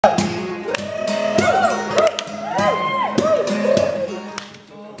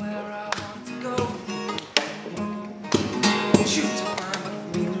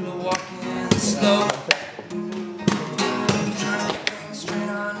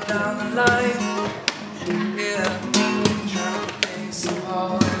line. Yeah, trying to pay some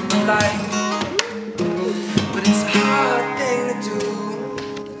all in my life. But it's a hard thing to do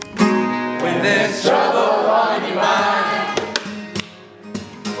when there's trouble on your mind.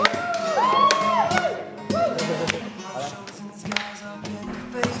 Marshals and scars up in your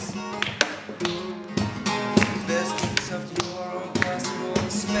face. Best keep yourself to your own personal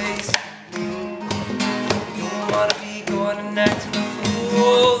space. You don't wanna be going and acting a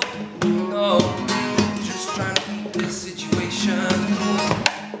fool. No, just trying to keep this situation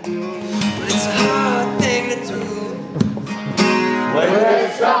cool. But it's a hard thing to do when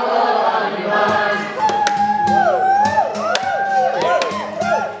there's trouble on your mind.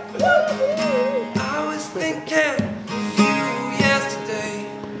 I was thinking of you yesterday,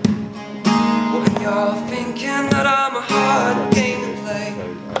 when you're thinking that I'm a hard game to play.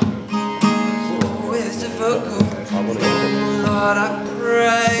 Oh, it's difficult. Lord, I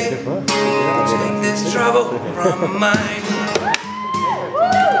pray you take this trouble from my mind.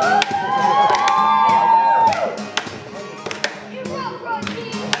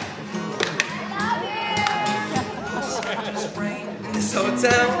 Just rain in this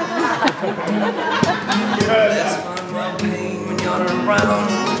hotel. Less fun while pain when you're not around.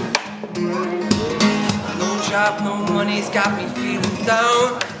 No job, no money's got me feeling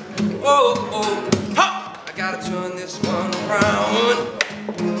down. Oh, oh, ha! I gotta turn this one around.